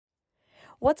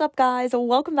What's up, guys?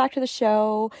 Welcome back to the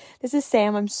show. This is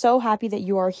Sam. I'm so happy that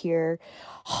you are here.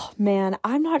 Oh, man,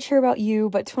 I'm not sure about you,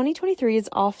 but 2023 is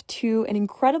off to an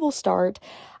incredible start.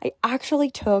 I actually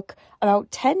took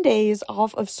about 10 days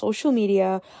off of social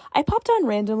media. I popped on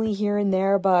randomly here and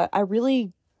there, but I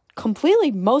really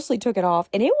mostly took it off,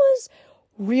 and it was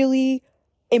really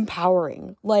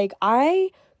empowering. I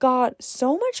got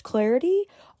so much clarity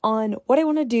on what I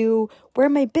want to do, where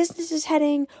my business is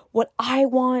heading, what I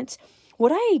want,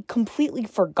 what I completely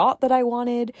forgot that I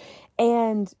wanted.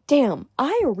 And damn,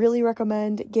 I really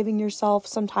recommend giving yourself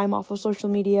some time off of social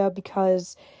media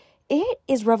because it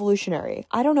is revolutionary.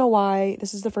 I don't know why.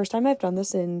 This is the first time I've done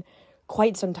this in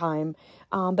quite some time.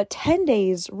 But 10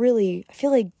 days, really, I feel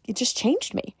like it just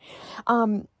changed me.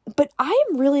 But I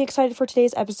am really excited for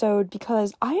today's episode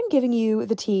because I am giving you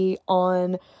the tea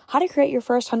on how to create your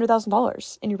first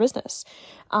 $100,000 in your business.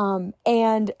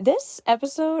 And this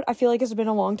episode, I feel like has been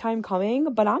a long time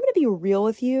coming, but I'm going to be real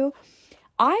with you.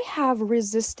 I have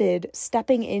resisted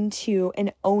stepping into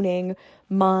and owning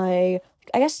my,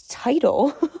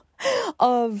 title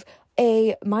of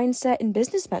a mindset and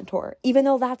business mentor, even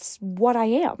though that's what I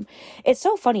am. It's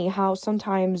so funny how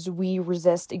sometimes we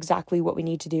resist exactly what we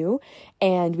need to do,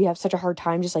 and we have such a hard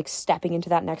time just stepping into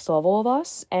that next level of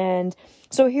us. And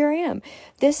so here I am.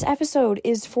 This episode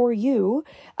is for you.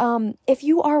 If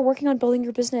you are working on building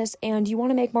your business and you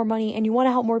want to make more money and you want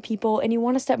to help more people and you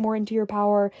want to step more into your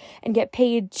power and get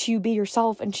paid to be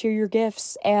yourself and share your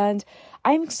gifts, and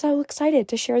I'm so excited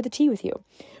to share the tea with you.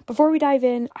 Before we dive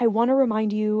in, I want to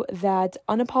remind you that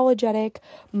Unapologetic,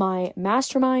 my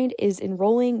mastermind, is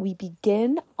enrolling. We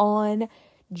begin on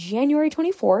January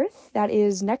 24th. That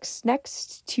is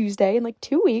next Tuesday in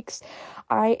 2 weeks.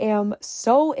 I am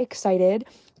so excited.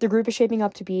 The group is shaping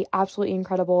up to be absolutely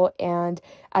incredible. And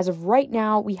as of right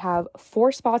now, we have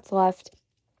 4 spots left.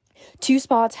 2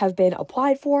 spots have been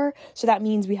applied for. So that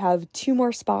means we have 2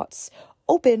 more spots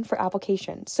open for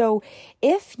application. So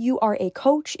if you are a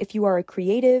coach, if you are a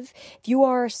creative, if you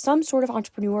are some sort of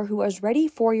entrepreneur who is ready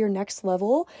for your next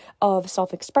level of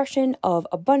self-expression, of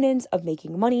abundance, of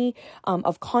making money,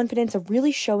 of confidence, of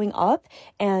really showing up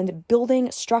and building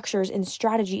structures and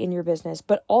strategy in your business,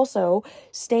 but also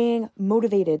staying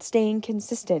motivated, staying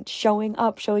consistent, showing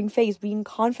up, showing face, being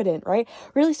confident, right?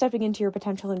 Really stepping into your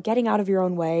potential and getting out of your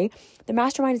own way, the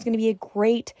mastermind is going to be a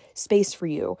great space for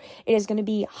you. It is going to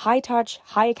be high touch,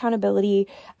 high accountability,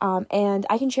 and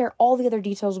I can share all the other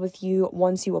details with you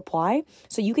once you apply.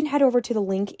 So you can head over to the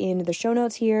link in the show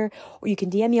notes here, or you can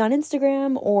DM me on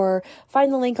Instagram or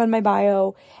find the link on my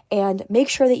bio and make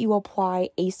sure that you apply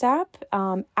ASAP.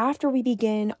 After we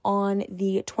begin on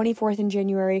the 24th in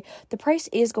January, the price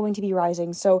is going to be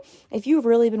rising. So if you've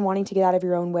really been wanting to get out of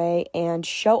your own way and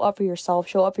show up for yourself,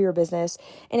 show up for your business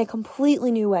in a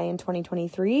completely new way in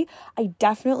 2023, I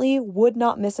definitely would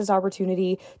not miss this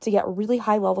opportunity to get really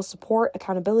high level support,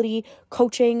 accountability,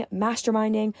 coaching,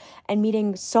 masterminding, and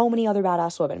meeting so many other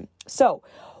badass women. So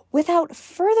without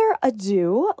further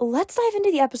ado, let's dive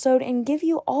into the episode and give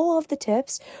you all of the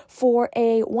tips for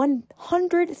a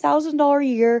 $100,000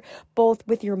 year, both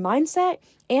with your mindset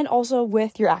and also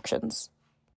with your actions.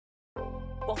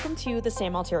 Welcome to the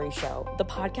Sam Altieri Show, the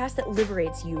podcast that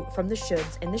liberates you from the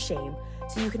shoulds and the shame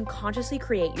so you can consciously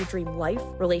create your dream life,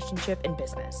 relationship, and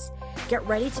business. Get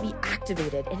ready to be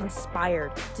activated and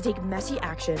inspired to take messy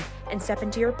action and step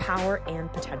into your power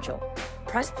and potential.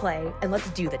 Press play and let's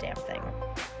do the damn thing.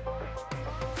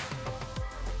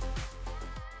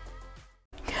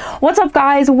 What's up,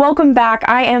 guys? Welcome back.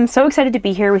 I am so excited to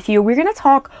be here with you. We're going to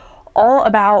talk all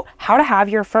about how to have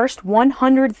your first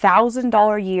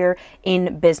 $100,000 year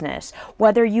in business.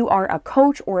 Whether you are a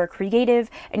coach or a creative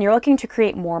and you're looking to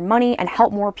create more money and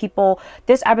help more people,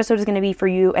 this episode is going to be for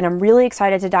you. And I'm really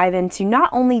excited to dive into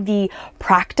not only the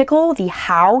practical, the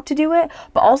how to do it,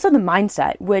 but also the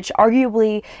mindset, which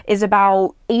arguably is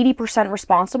about 80%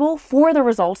 responsible for the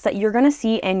results that you're going to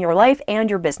see in your life and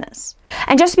your business.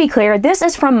 And just to be clear, this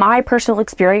is from my personal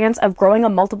experience of growing a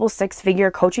multiple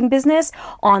 6-figure coaching business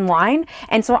online.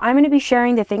 And so I'm going to be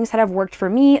sharing the things that have worked for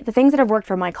me, the things that have worked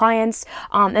for my clients,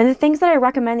 and the things that I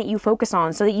recommend that you focus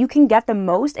on so that you can get the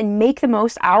most and make the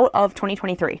most out of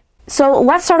 2023. So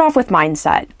let's start off with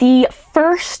mindset. The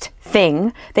first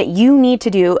thing that you need to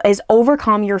do is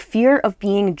overcome your fear of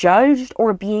being judged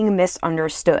or being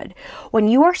misunderstood. When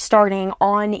you are starting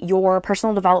on your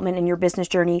personal development and your business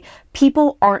journey,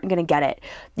 people aren't going to get it.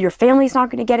 Your family's not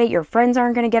going to get it. Your friends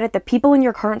aren't going to get it. The people in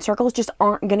your current circles just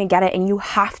aren't going to get it. And you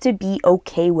have to be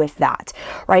okay with that,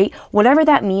 right? Whatever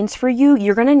that means for you,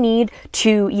 you're going to need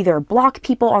to either block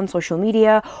people on social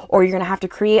media, or you're going to have to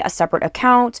create a separate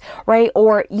account, right?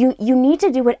 Or you need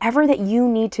to do whatever that you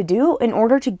need to do in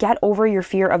order to get over your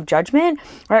fear of judgment,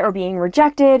 right? Or being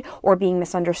rejected or being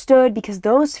misunderstood, because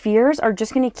those fears are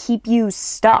just going to keep you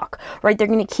stuck, right? They're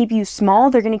going to keep you small.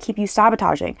 They're going to keep you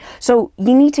sabotaging. So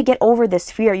you need to get over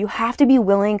this fear. You have to be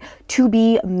willing to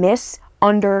be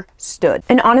misunderstood.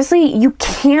 And honestly, you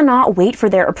cannot wait for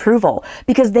their approval,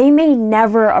 because they may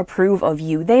never approve of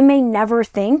you. They may never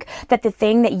think that the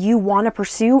thing that you want to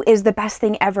pursue is the best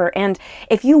thing ever. And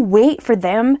if you wait for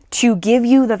them to give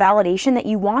you the validation that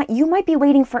you want, you might be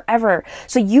waiting forever.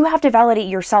 So you have to validate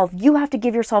yourself. You have to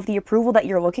give yourself the approval that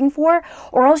you're looking for,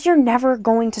 or else you're never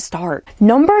going to start.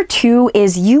 Number 2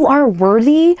 is you are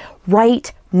worthy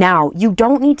right now. You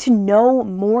don't need to know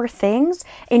more things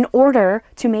in order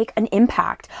to make an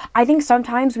impact. I think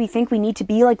sometimes we think we need to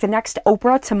be like the next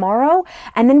Oprah tomorrow,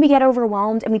 and then we get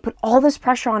overwhelmed and we put all this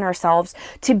pressure on ourselves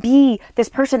to be this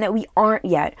person that we aren't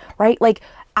yet, right? Like,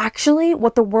 actually,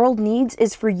 what the world needs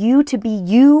is for you to be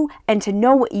you and to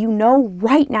know what you know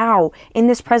right now in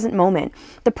this present moment.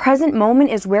 The present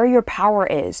moment is where your power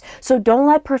is. So don't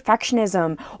let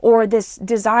perfectionism or this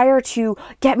desire to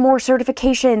get more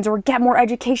certifications or get more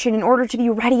education in order to be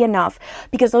ready enough,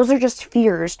 because those are just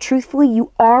fears. Truthfully,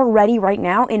 you are ready right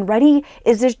now, and ready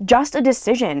is just a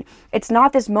decision. It's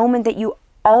not this moment that you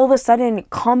all of a sudden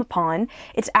come upon.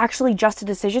 It's actually just a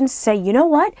decision to say, you know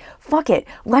what? Fuck it.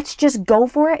 Let's just go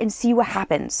for it and see what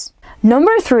happens.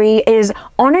 Number 3 is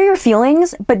honor your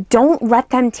feelings, but don't let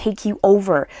them take you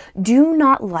over. Do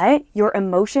not let your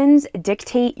emotions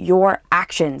dictate your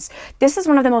actions. This is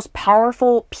one of the most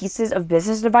powerful pieces of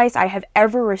business advice I have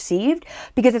ever received,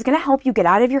 because it's going to help you get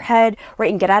out of your head, right,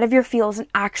 and get out of your feels and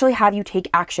actually have you take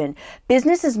action.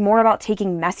 Business is more about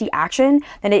taking messy action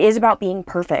than it is about being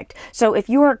perfect. So if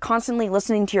you are constantly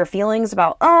listening to your feelings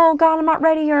about, oh God, I'm not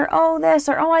ready, or oh this,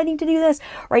 or oh I need to do this,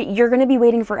 right, you're going to be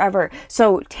waiting forever.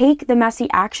 So take the messy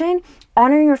action,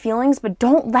 honor your feelings, but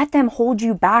don't let them hold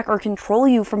you back or control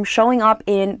you from showing up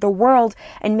in the world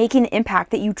and making the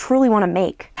impact that you truly want to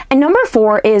make. And number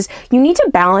 4 is you need to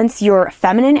balance your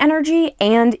feminine energy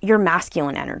and your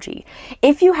masculine energy.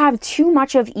 If you have too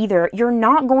much of either, you're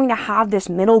not going to have this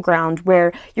middle ground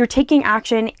where you're taking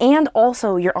action and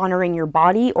also you're honoring your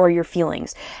body or your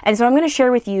feelings. And so I'm going to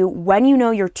share with you when you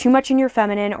know you're too much in your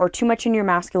feminine or too much in your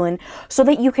masculine, so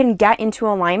that you can get into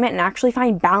alignment and actually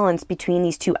find balance between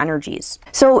these two energies.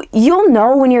 So you'll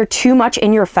know when you're too much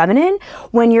in your feminine,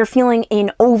 when you're feeling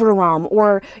in overwhelm,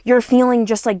 or you're feeling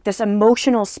just like this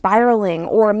emotional spiraling,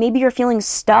 or maybe you're feeling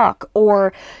stuck,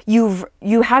 or you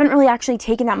haven't really actually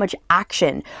taken that much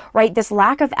action, right? This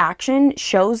lack of action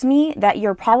shows me that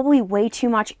you're probably way too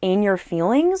much in your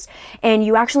feelings and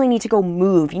you actually need to go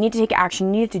move. You need to take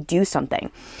action. You need to do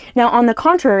something. Now, on the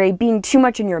contrary, being too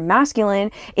much in your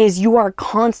masculine is you are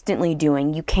constantly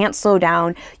doing. You can't slow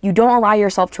down. You don't allow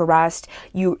yourself to rest.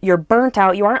 You're burnt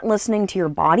out. You aren't listening to your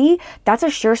body. That's a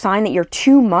sure sign that you're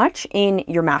too much in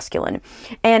your masculine.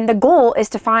 And the goal is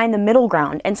to find the middle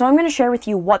ground. And so I'm going to share with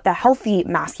you what the healthy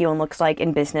masculine looks like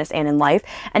in business and in life,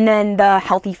 and then the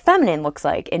healthy feminine looks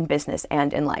like in business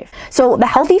and in life. So the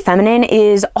healthy feminine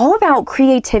is all about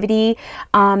creativity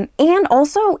and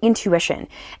also intuition.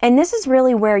 And this is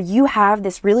really where you have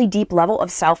this really deep level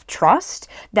of self-trust,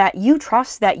 that you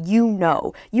trust that you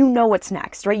know what's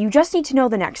next, right? You just need to know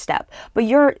the next step, but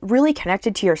you're really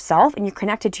connected to yourself and you're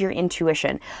connected to your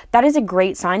intuition. That is a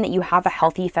great sign that you have a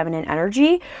healthy feminine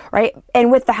energy, right?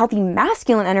 And with the healthy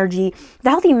masculine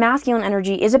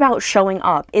energy is about showing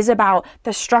up, is about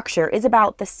the structure, is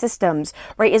about the systems,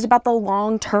 right? Is about the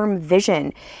long-term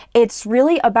vision. It's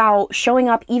really about showing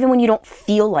up even when you don't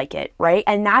feel like it, right?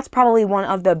 And that's probably one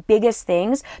of the biggest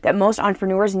things that most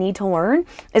entrepreneurs need to learn,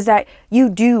 is that you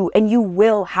do and you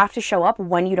will have to show up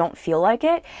when you don't feel like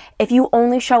it. If you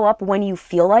only show up when you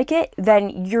feel like it,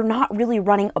 then you're not really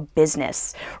running a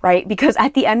business, right? Because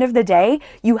at the end of the day,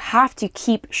 you have to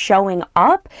keep showing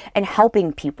up and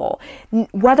helping people.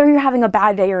 Whether you're having a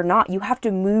bad day or not, you have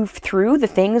to move through the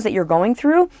things that you're going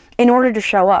through in order to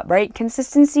show up, right?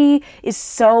 Consistency is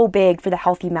so big for the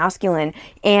healthy masculine.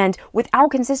 And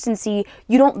without consistency,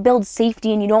 you don't build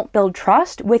safety and you don't build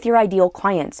trust with your ideal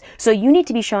clients. So you need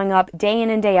to be showing up day in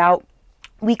and day out,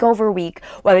 week over week,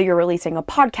 whether you're releasing a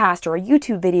podcast or a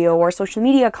YouTube video or social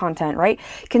media content, right?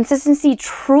 Consistency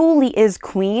truly is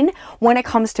queen when it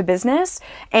comes to business,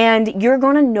 and you're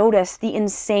going to notice the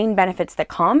insane benefits that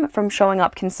come from showing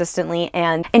up consistently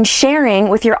and sharing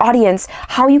with your audience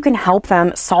how you can help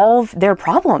them solve their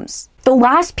problems. The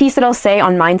last piece that I'll say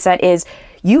on mindset is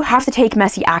you have to take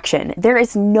messy action. There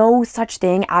is no such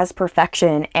thing as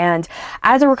perfection. And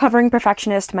as a recovering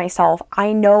perfectionist myself,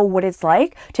 I know what it's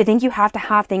like to think you have to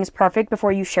have things perfect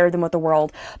before you share them with the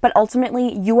world. But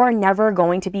ultimately, you are never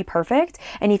going to be perfect.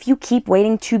 And if you keep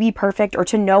waiting to be perfect or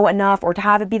to know enough or to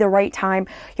have it be the right time,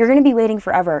 you're going to be waiting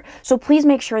forever. So please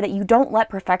make sure that you don't let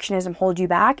perfectionism hold you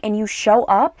back and you show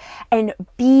up and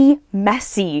be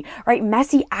messy, right?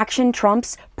 Messy action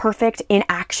trumps perfect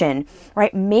inaction,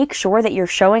 right? Make sure that you're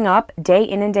showing up day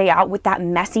in and day out with that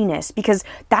messiness, because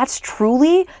that's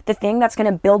truly the thing that's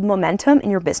going to build momentum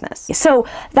in your business. So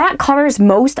that covers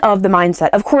most of the mindset.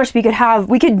 Of course, we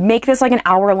could make this like an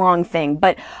hour-long thing,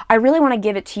 but I really want to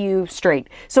give it to you straight.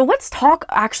 So let's talk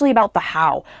actually about the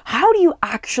how. How do you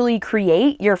actually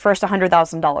create your first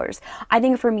 $100,000? I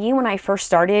think for me, when I first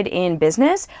started in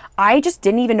business, I just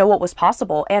didn't even know what was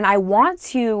possible. And I want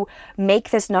to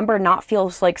make this number not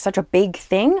feel like such a big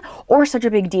thing or such a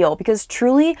big deal, because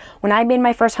truly, when I made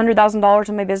my first $100,000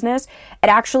 in my business, it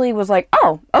actually was like,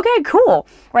 oh, okay, cool,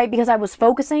 right? Because I was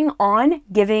focusing on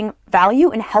giving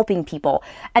value and helping people.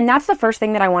 And that's the first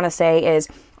thing that I want to say is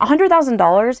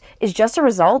 $100,000 is just a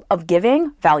result of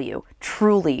giving value,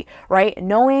 truly, right?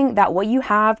 Knowing that what you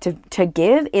have to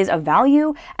give is of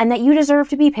value and that you deserve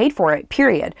to be paid for it,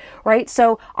 period, right?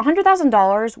 So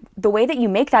 $100,000, the way that you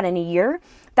make that in a year,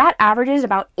 that averages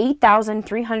about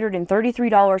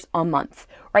 $8,333 a month,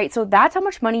 right? So that's how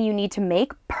much money you need to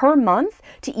make per month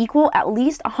to equal at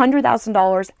least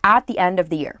 $100,000 at the end of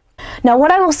the year. Now,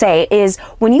 what I will say is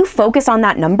when you focus on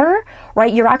that number,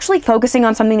 right, you're actually focusing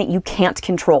on something that you can't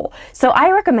control. So I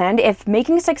recommend, if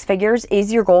making six figures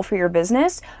is your goal for your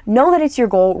business, know that it's your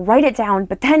goal, write it down,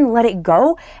 but then let it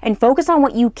go and focus on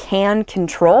what you can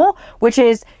control, which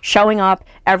is showing up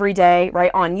every day,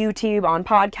 right, on YouTube, on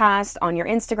podcasts, on your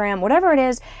Instagram, whatever it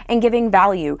is, and giving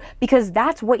value, because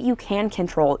that's what you can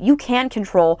control. You can't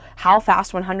control how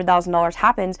fast $100,000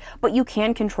 happens, but you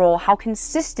can control how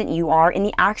consistent you are in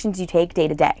the actions you take day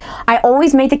to day. I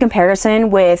always make the comparison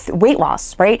with weight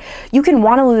loss, right? You can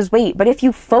want to lose weight, but if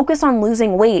you focus on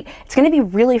losing weight, it's going to be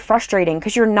really frustrating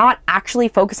because you're not actually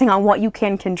focusing on what you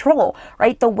can control,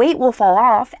 right? The weight will fall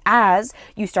off as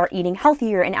you start eating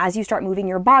healthier and as you start moving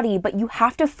your body, but you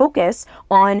have to focus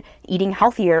on eating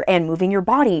healthier and moving your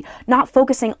body, not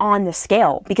focusing on the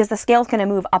scale, because the scale is going to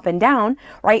move up and down,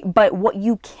 right? But what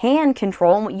you can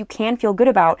control and what you can feel good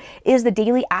about is the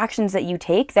daily actions that you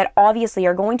take that obviously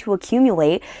are going to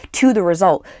accumulate to the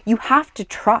result. You have to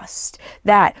trust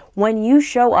that when you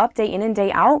show up day in and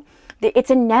day out,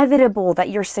 it's inevitable that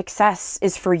your success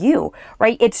is for you,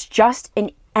 right? It's just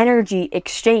an energy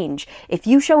exchange. If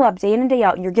you show up day in and day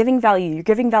out and you're giving value,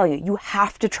 you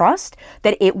have to trust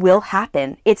that it will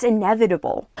happen. It's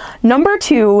inevitable. Number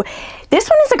two, this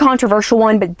one is a controversial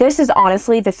one, but this is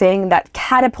honestly the thing that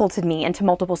catapulted me into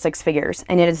multiple six figures,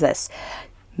 and it is this.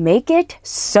 Make it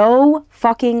so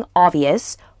fucking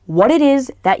obvious what it is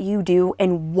that you do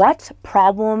and what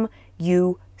problem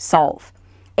you solve.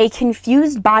 A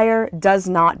confused buyer does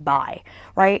not buy,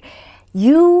 right?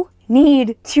 You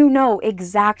need to know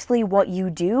exactly what you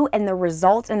do and the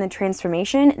results and the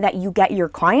transformation that you get your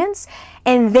clients,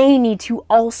 and they need to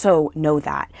also know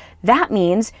that. That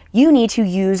means you need to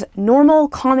use normal,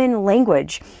 common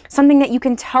language, something that you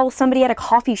can tell somebody at a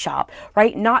coffee shop,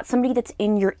 right? Not somebody that's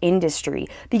in your industry,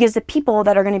 because the people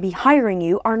that are going to be hiring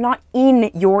you are not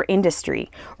in your industry,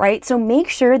 right? So make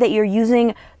sure that you're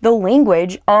using the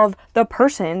language of the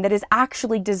person that is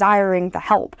actually desiring the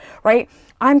help, right?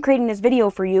 I'm creating this video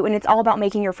for you and it's all about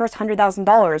making your first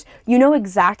 $100,000. You know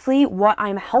exactly what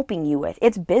I'm helping you with.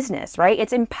 It's business, right?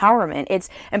 It's empowerment. It's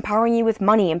empowering you with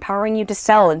money, empowering you to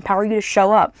sell, empowering you to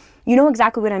show up. You know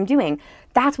exactly what I'm doing.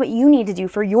 That's what you need to do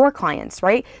for your clients,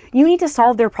 right? You need to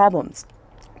solve their problems,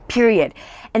 period.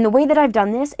 And the way that I've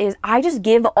done this is I just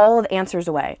give all of the answers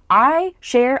away. I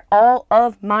share all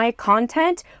of my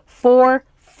content for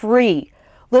free.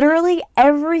 Literally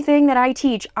everything that I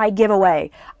teach, I give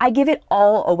away. I give it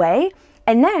all away.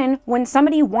 And then when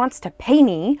somebody wants to pay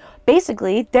me,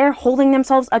 basically they're holding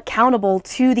themselves accountable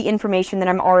to the information that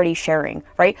I'm already sharing,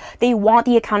 right? They want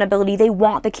the accountability, they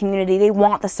want the community, they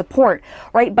want the support,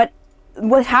 right? But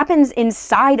what happens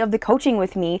inside of the coaching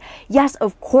with me, yes,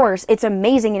 of course, it's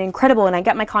amazing and incredible and I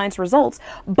get my clients results,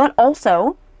 but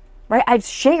also, right, I've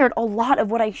shared a lot of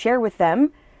what I share with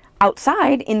them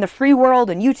outside in the free world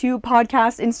and YouTube,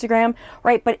 podcast, Instagram,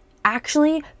 right? But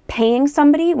actually paying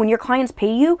somebody, when your clients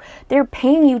pay you, they're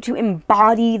paying you to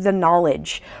embody the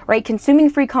knowledge, right? Consuming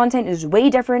free content is way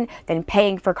different than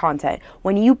paying for content.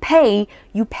 When you pay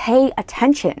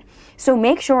attention. So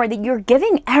make sure that you're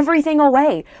giving everything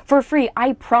away for free.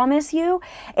 I promise you,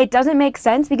 it doesn't make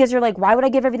sense because you're like, why would I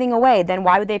give everything away? Then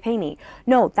why would they pay me?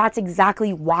 No, that's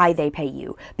exactly why they pay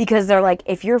you. Because they're like,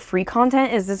 if your free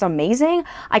content is this amazing,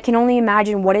 I can only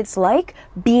imagine what it's like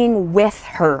being with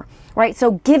her. Right?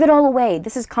 So give it all away.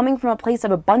 This is coming from a place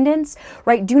of abundance,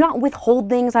 right? Do not withhold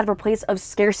things out of a place of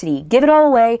scarcity. Give it all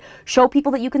away. Show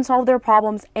people that you can solve their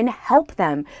problems and help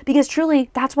them, because truly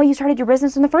that's why you started your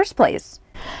business in the first place.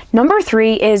 Number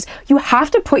 3 is you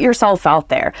have to put yourself out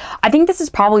there. I think this is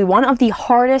probably one of the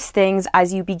hardest things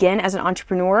as you begin as an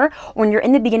entrepreneur, when you're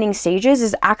in the beginning stages,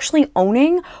 is actually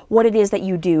owning what it is that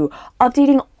you do.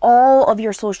 Updating all of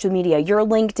your social media, your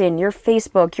LinkedIn, your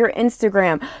Facebook, your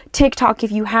Instagram, TikTok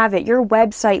if you have it, your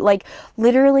website, like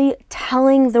literally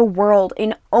telling the world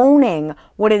and owning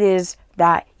what it is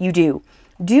that you do.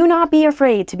 Do not be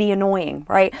afraid to be annoying,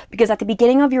 right? Because at the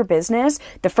beginning of your business,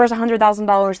 the first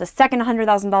 $100,000, the second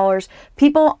 $100,000,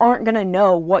 people aren't going to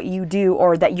know what you do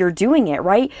or that you're doing it,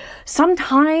 right?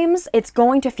 Sometimes it's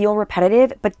going to feel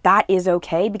repetitive, but that is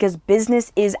okay because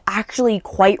business is actually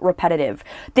quite repetitive.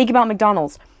 Think about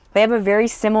McDonald's. They have a very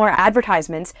similar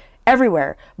advertisements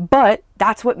everywhere, but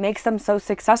that's what makes them so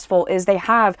successful, is they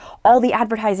have all the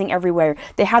advertising everywhere.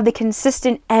 They have the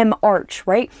consistent M arch,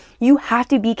 right? You have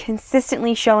to be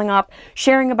consistently showing up,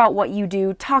 sharing about what you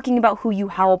do, talking about who you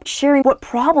help, sharing what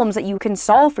problems that you can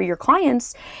solve for your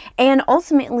clients, and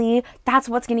ultimately that's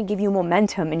what's going to give you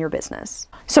momentum in your business.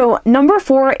 So number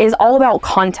 4 is all about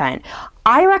content.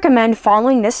 I recommend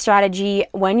following this strategy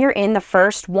when you're in the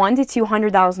first $100,000 to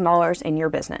 $200,000 in your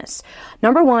business.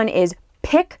 Number 1 is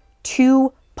pick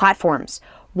 2 platforms,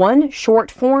 one short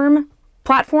form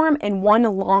platform and one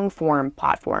long form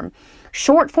platform.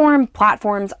 Short form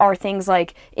platforms are things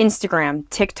like Instagram,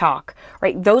 TikTok,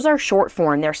 right? Those are short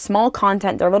form. They're small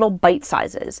content. They're little bite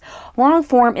sizes. Long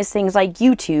form is things like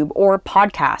YouTube or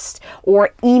podcast or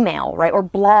email, right? Or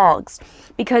blogs,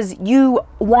 because you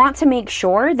want to make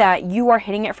sure that you are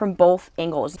hitting it from both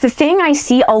angles. The thing I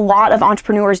see a lot of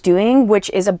entrepreneurs doing, which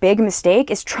is a big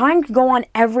mistake, is trying to go on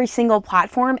every single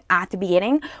platform at the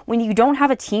beginning when you don't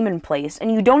have a team in place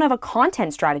and you don't have a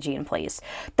content strategy in place.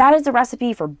 That is a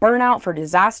recipe for burnout, for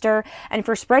disaster, and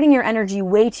for spreading your energy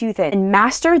way too thin. And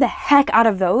master the heck out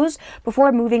of those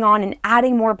before moving on and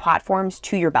adding more platforms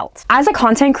to your belt. As a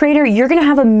content creator, you're gonna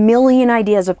have a million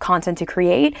ideas of content to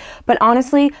create, but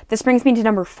honestly, this brings me to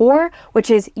number 4,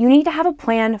 which is you need to have a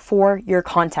plan for your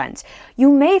content.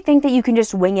 You may think that you can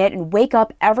just wing it and wake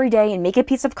up every day and make a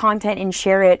piece of content and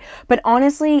share it, but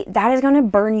honestly, that is gonna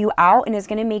burn you out and is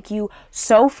gonna make you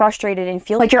so frustrated and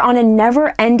feel like you're on a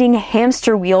never-ending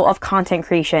hamster wheel of content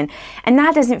creation. And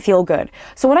that doesn't feel good.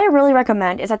 So what I really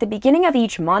recommend is at the beginning of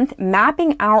each month,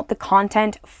 mapping out the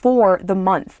content for the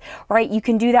month, right? You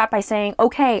can do that by saying,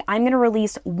 okay, I'm going to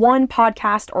release one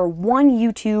podcast or one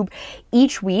YouTube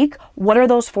each week. What are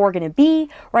those 4 going to be,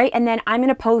 right? And then I'm going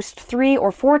to post 3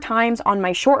 or 4 times on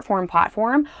my short form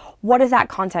platform. What is that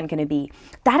content going to be?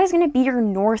 That is going to be your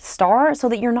North Star so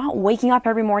that you're not waking up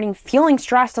every morning feeling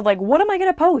stressed of like, what am I going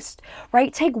to post,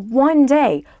 right? Take one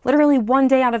day, literally one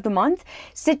day out of the month,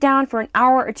 sit down for an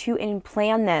hour or 2 and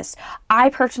plan this. I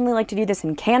personally like to do this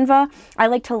in Canva. I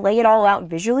like to lay it all out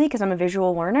visually because I'm a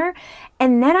visual learner.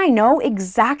 And then I know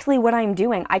exactly what I'm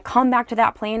doing. I come back to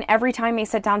that plan every time I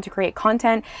sit down to create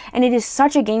content. And it is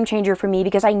such a game changer for me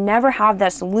because I never have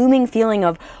this looming feeling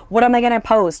of what am I going to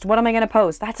post? What am I going to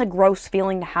post? That's a gross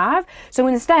feeling to have. So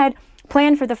instead,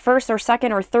 plan for the first or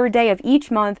second or third day of each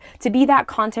month to be that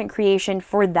content creation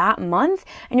for that month,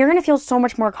 and you're going to feel so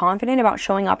much more confident about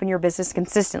showing up in your business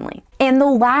consistently. And the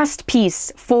last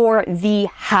piece for the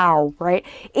how, right,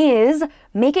 is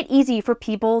make it easy for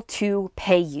people to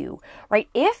pay you, right?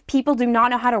 If people do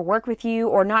not know how to work with you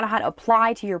or not know how to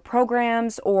apply to your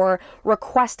programs or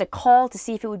request a call to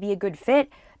see if it would be a good fit,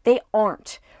 they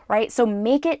aren't, right? So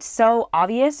make it so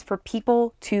obvious for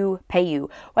people to pay you,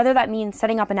 whether that means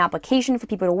setting up an application for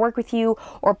people to work with you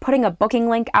or putting a booking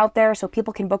link out there so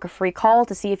people can book a free call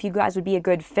to see if you guys would be a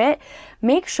good fit.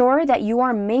 Make sure that you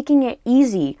are making it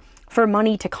easy for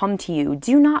money to come to you.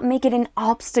 Do not make it an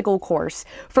obstacle course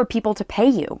for people to pay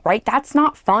you, right? That's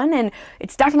not fun, and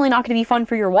it's definitely not going to be fun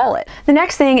for your wallet. The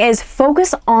next thing is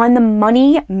focus on the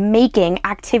money making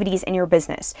activities in your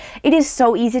business. It is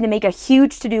so easy to make a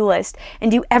huge to-do list and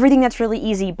do everything that's really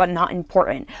easy but not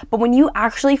important. But when you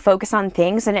actually focus on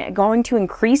things and it's going to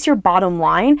increase your bottom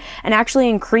line and actually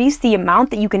increase the amount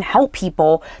that you can help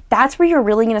people, that's where you're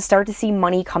really going to start to see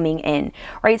money coming in,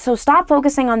 right? So stop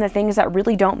focusing on the things that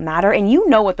really don't matter, and you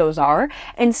know what those are,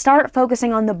 and start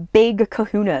focusing on the big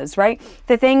kahunas, right?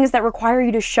 The things that require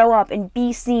you to show up and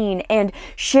be seen and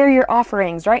share your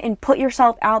offerings, right? And put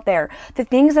yourself out there. The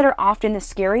things that are often the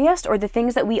scariest, or the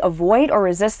things that we avoid or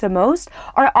resist the most,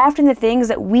 are often the things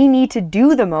that we need to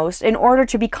do the most in order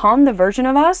to become the version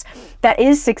of us that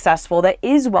is successful, that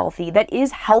is wealthy, that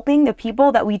is helping the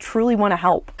people that we truly want to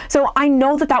help. So I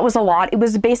know that that was a lot. It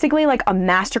was basically like a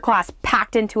masterclass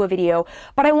packed into a video,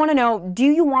 but I want to know, do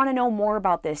you want to know more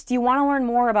about this? Do you want to learn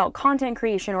more about content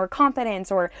creation or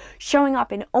confidence or showing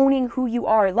up and owning who you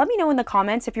are? Let me know in the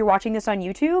comments if you're watching this on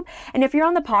YouTube. And if you're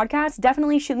on the podcast,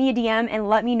 definitely shoot me a DM and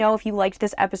let me know if you liked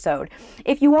this episode.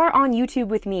 If you are on YouTube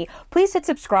with me, please hit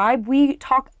subscribe. We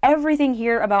talk everything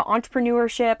here about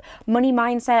entrepreneurship, money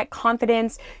mindset,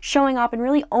 confidence, showing up, and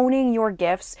really owning your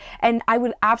gifts. And I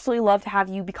would absolutely love to have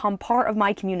you become part of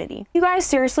my community. You guys,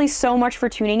 seriously, so much for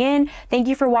tuning in. Thank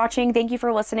you for watching. Thank you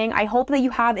for listening. I hope that you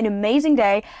have an amazing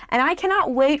day, and I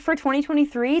cannot wait for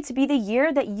 2023 to be the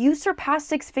year that you surpass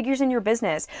 6 figures in your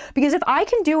business. Because if I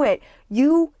can do it,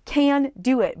 you can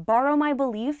do it. Borrow my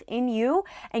belief in you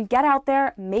and get out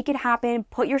there, make it happen,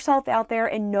 put yourself out there,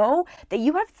 and know that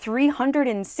you have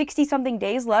 360 something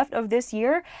days left of this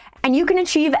year, and you can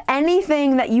achieve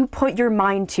anything that you put your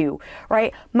mind to,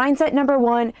 right? Mindset number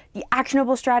 1, the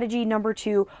actionable strategy number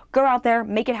 2, go out there,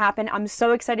 make it happen. I'm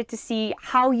so excited to see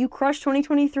how you crush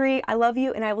 2023. I love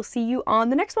you, and I will see you on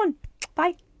the next one.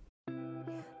 Bye.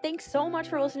 Thanks so much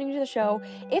for listening to the show.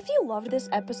 If you loved this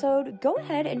episode, go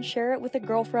ahead and share it with a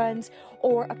girlfriend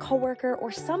or a coworker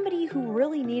or somebody who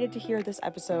really needed to hear this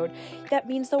episode. That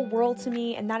means the world to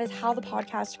me, and that is how the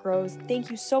podcast grows.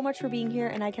 Thank you so much for being here,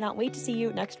 and I cannot wait to see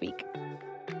you next week.